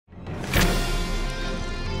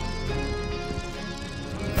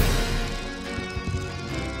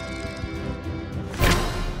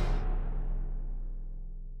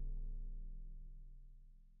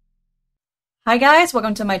Hi guys,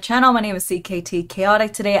 welcome to my channel. My name is CKT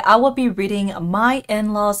Chaotic. Today I will be reading My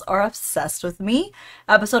In-Laws Are Obsessed With Me,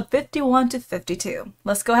 episode 51 to 52.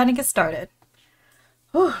 Let's go ahead and get started.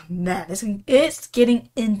 Oh man, it's getting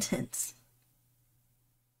intense.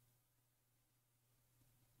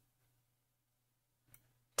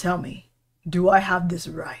 Tell me, do I have this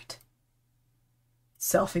right?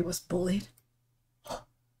 Selfie was bullied?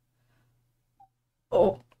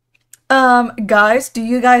 Oh. Guys, do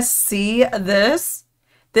you guys see this?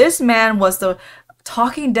 This man was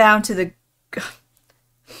talking down to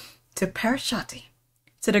Pereshati,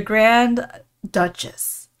 to the Grand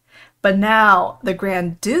Duchess. But now the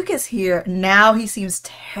Grand Duke is here. Now he seems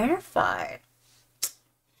terrified.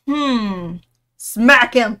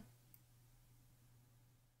 Smack him!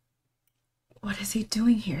 What is he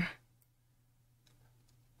doing here?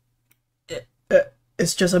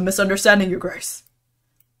 It's just a misunderstanding, Your Grace.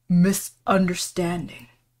 Misunderstanding.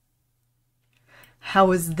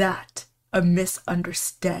 How is that a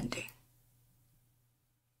misunderstanding?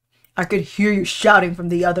 I could hear you shouting from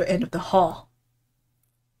the other end of the hall.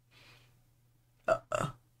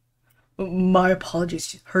 My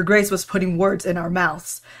apologies. Her Grace was putting words in our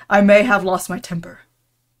mouths. I may have lost my temper.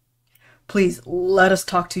 Please, let us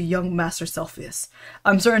talk to young Master Celsius.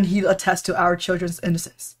 I'm certain he'll attest to our children's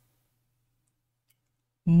innocence.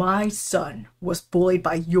 My son was bullied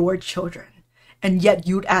by your children, and yet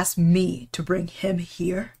you'd ask me to bring him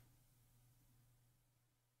here?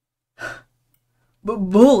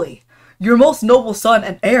 Bully? Your most noble son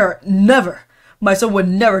and heir? Never! My son would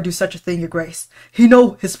never do such a thing, Your Grace. He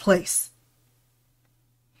knows his place.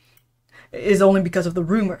 It is only because of the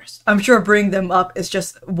rumors. I'm sure bringing them up is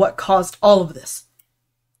just what caused all of this.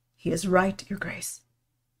 He is right, Your Grace.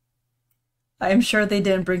 I am sure they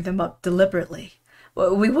didn't bring them up deliberately.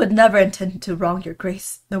 We would never intend to wrong Your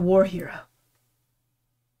Grace, the war hero.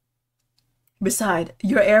 Besides,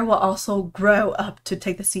 your heir will also grow up to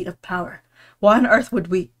take the seat of power. Why on earth would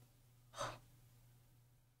we...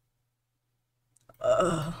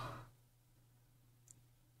 But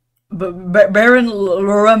Baron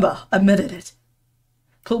Loremba admitted it.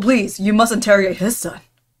 Please, you must interrogate his son.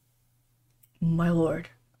 My lord,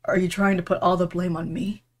 are you trying to put all the blame on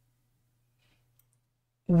me?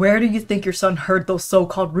 Where do you think your son heard those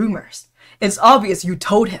so-called rumors? It's obvious you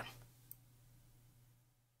told him.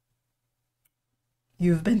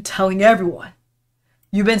 You've been telling everyone.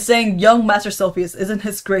 You've been saying young Master Celsius isn't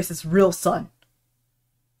His Grace's real son.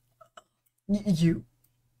 You.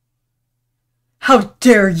 How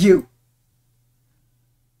dare you!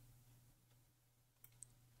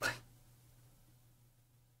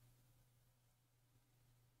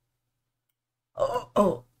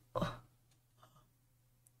 Oh.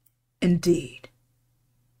 Indeed.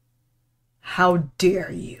 How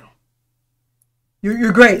dare you?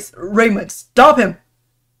 Your Grace, Raymond, stop him!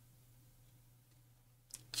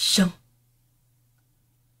 Shum.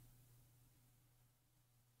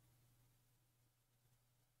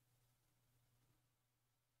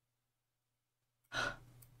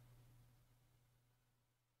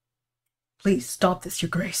 Please stop this, Your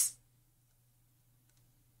Grace.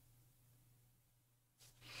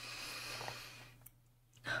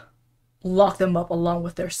 Lock them up along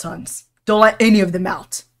with their sons. Don't let any of them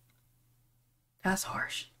out. That's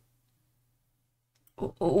harsh.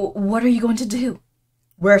 What are you going to do?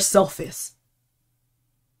 Where's Celsius?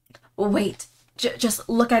 Wait, just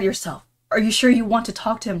look at yourself. Are you sure you want to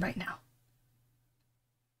talk to him right now?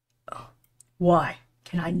 Why?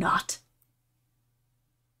 Can I not?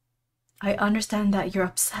 I understand that you're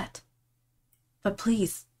upset. But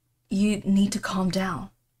please, you need to calm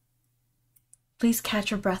down. Please catch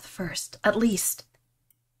your breath first, at least.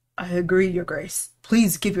 I agree, Your Grace.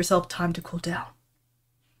 Please give yourself time to cool down.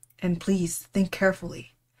 And please, think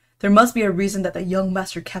carefully. There must be a reason that the young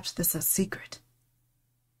master kept this a secret.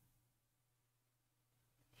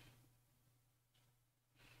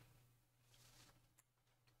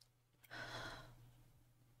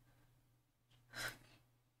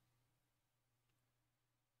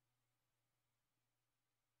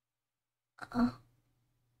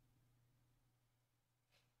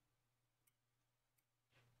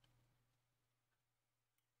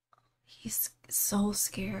 He's so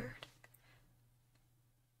scared.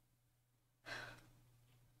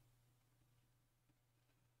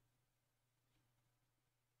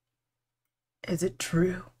 Is it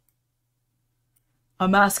true?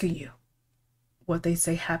 I'm asking you. What they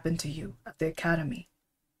say happened to you at the academy.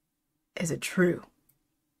 Is it true?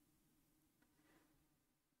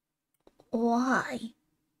 Why?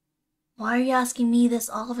 Why are you asking me this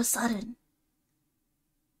all of a sudden?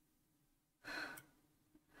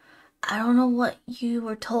 I don't know what you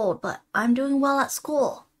were told, but I'm doing well at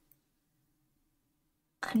school.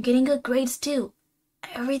 I'm getting good grades too.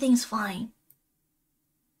 Everything's fine.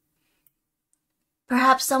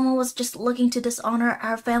 Perhaps someone was just looking to dishonor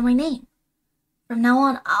our family name. From now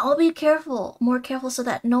on, I'll be careful, more careful so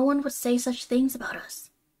that no one would say such things about us.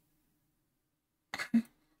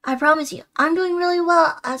 I promise you, I'm doing really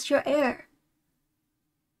well as your heir.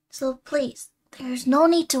 So please, there's no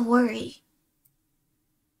need to worry.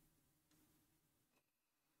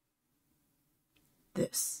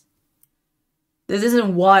 This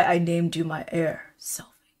isn't why I named you my heir, Selfie.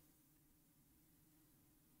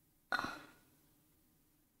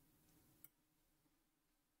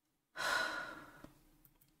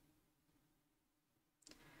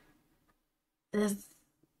 This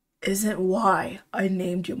isn't why I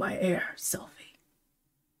named you my heir, Selfie.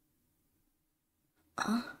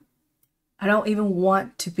 I don't even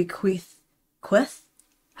want to bequeath. How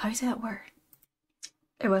do you say that word?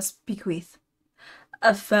 It was bequeath.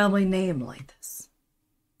 A family name like this.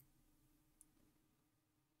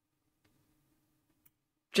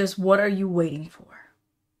 Just what are you waiting for?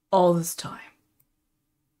 All this time.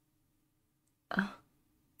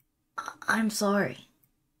 I'm sorry.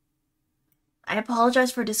 I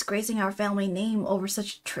apologize for disgracing our family name over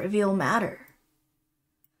such a trivial matter.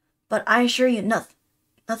 But I assure you,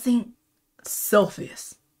 nothing...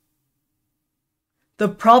 Selfius. The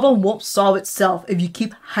problem won't solve itself if you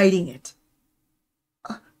keep hiding it.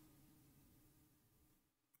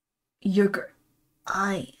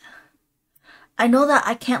 I know that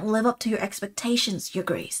I can't live up to your expectations, Your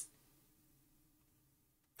Grace.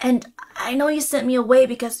 And I know you sent me away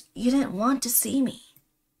because you didn't want to see me.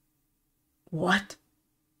 What?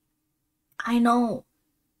 I know.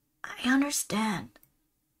 I understand.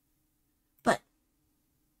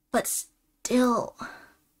 But still...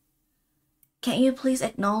 Can't you please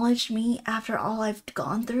acknowledge me after all I've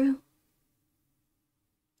gone through?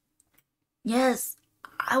 Yes,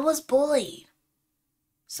 I was bullied.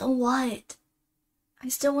 So what? I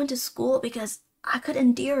still went to school because I could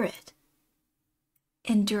endure it.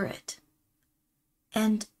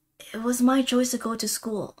 And it was my choice to go to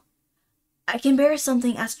school. I can bear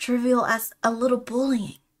something as trivial as a little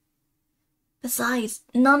bullying. Besides,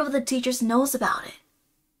 none of the teachers knows about it.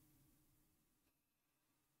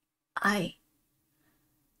 I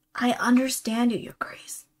understand you, Your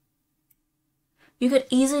Grace. You could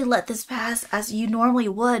easily let this pass as you normally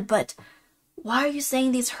would, but why are you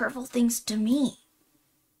saying these hurtful things to me?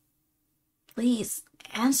 Please,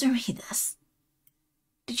 answer me this.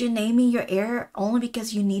 Did you name me your heir only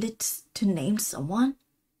because you needed to name someone?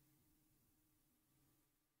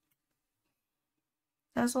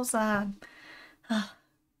 That's so sad.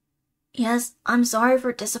 Yes, I'm sorry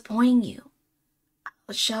for disappointing you.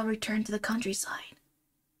 I shall return to the countryside.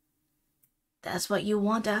 That's what you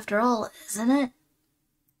want after all, isn't it?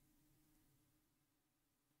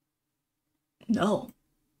 No,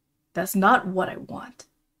 that's not what I want.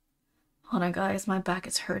 Hold on, guys, my back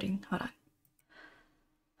is hurting. Hold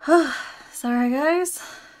on. Sorry, guys.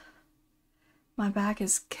 My back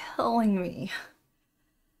is killing me.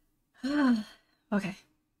 Okay.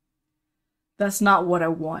 That's not what I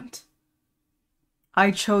want.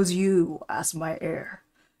 I chose you as my heir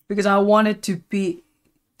because I wanted to be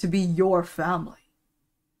your family.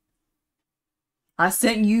 I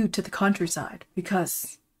sent you to the countryside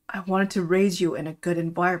because I wanted to raise you in a good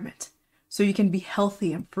environment so you can be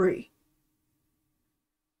healthy and free.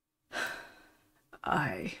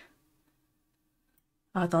 I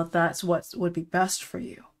thought that's what would be best for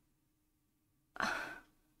you.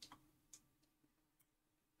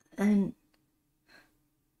 Then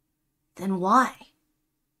why?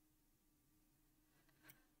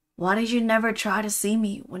 Why did you never try to see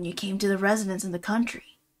me when you came to the residence in the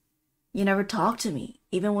country? You never talked to me,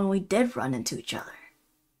 even when we did run into each other.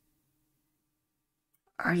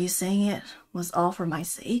 Are you saying it was all for my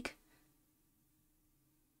sake?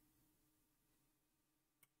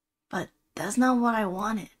 But that's not what I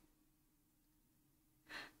wanted.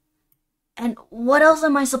 And what else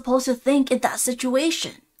am I supposed to think in that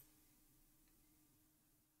situation?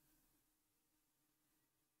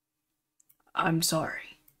 I'm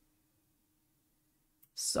sorry.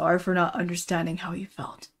 Sorry for not understanding how you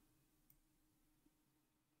felt.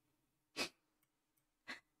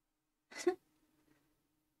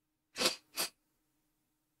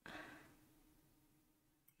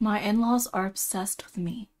 My in-laws are obsessed with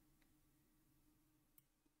me.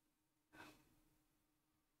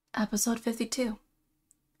 Episode 52.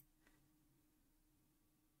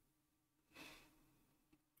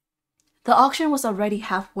 The auction was already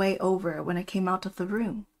halfway over when I came out of the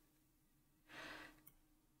room.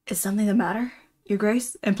 Is something the matter, Your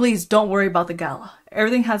Grace? And please don't worry about the gala.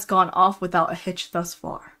 Everything has gone off without a hitch thus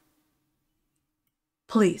far.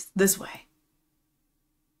 Please, this way.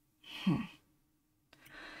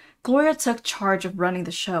 Gloria took charge of running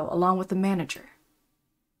the show along with the manager.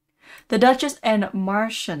 The Duchess and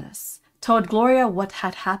Marchioness told Gloria what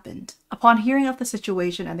had happened. Upon hearing of the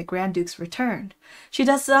situation and the Grand Duke's return, she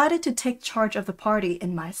decided to take charge of the party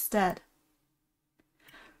in my stead.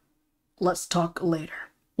 Let's talk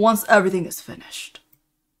later, once everything is finished.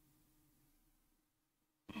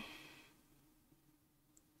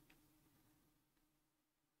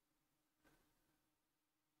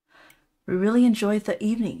 We really enjoyed the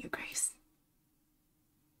evening, Your Grace.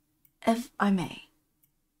 If I may,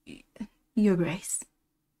 Your Grace,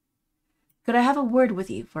 could I have a word with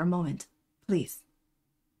you for a moment, please?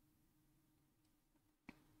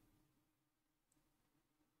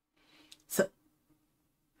 So,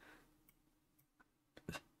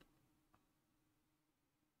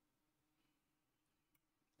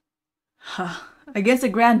 against the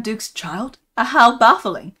Grand Duke's child? How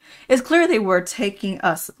baffling! It's clear they were taking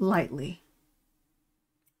us lightly.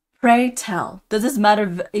 Pray tell, does this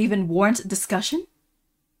matter even warrant discussion?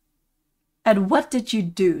 And what did you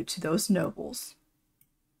do to those nobles?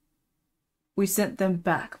 We sent them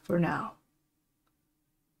back for now.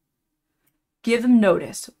 Give them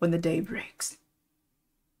notice when the day breaks.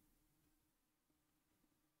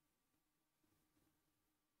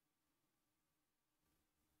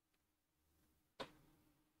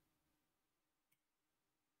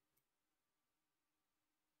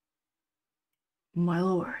 My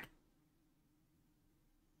lord.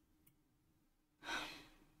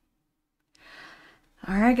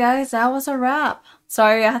 Alright guys, that was a wrap.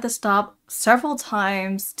 Sorry I had to stop several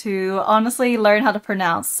times to honestly learn how to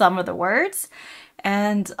pronounce some of the words.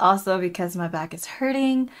 And also because my back is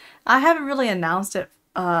hurting. I haven't really announced it,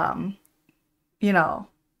 you know,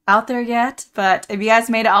 out there yet. But if you guys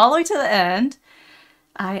made it all the way to the end,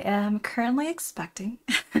 I am currently expecting.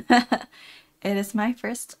 It is my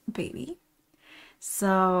first baby.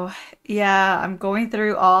 So yeah, I'm going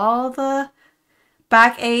through all the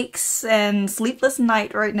back aches and sleepless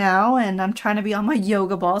night right now, and I'm trying to be on my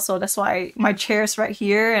yoga ball, so that's why my chair's right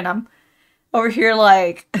here, and I'm over here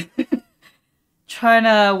like trying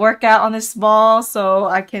to work out on this ball so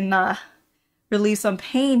I can relieve some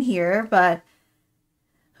pain here. But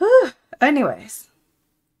whew, anyways,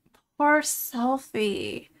 poor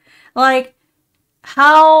Selfie. Like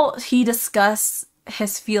how he discussed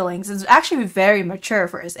his feelings is actually very mature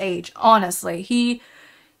for his age. Honestly, he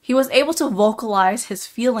was able to vocalize his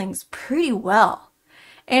feelings pretty well,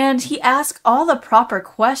 and he asked all the proper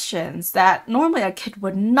questions that normally a kid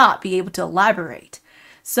would not be able to elaborate.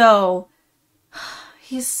 So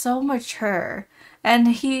he's so mature, and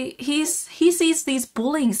he sees these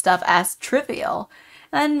bullying stuff as trivial,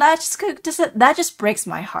 and that just breaks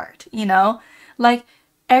my heart, you know? Like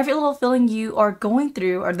every little feeling you are going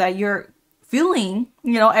through, or that you're feeling,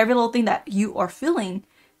 you know, every little thing that you are feeling,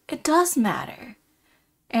 it does matter.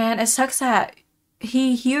 And it sucks that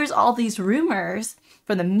he hears all these rumors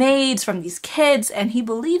from the maids, from these kids, and he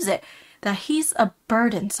believes it, that he's a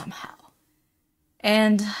burden somehow.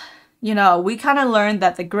 And, you know, we kind of learned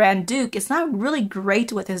that the Grand Duke is not really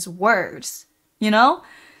great with his words, you know?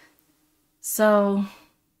 So,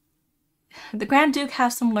 the Grand Duke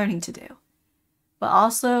has some learning to do. But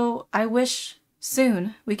also, I wish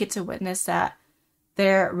soon we get to witness that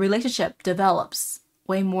their relationship develops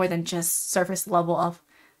way more than just surface level of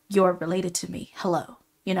you're related to me, hello,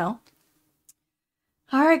 you know?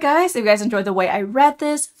 Alright guys, if you guys enjoyed the way I read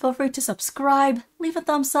this, feel free to subscribe, leave a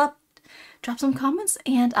thumbs up, drop some comments,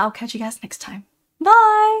 and I'll catch you guys next time.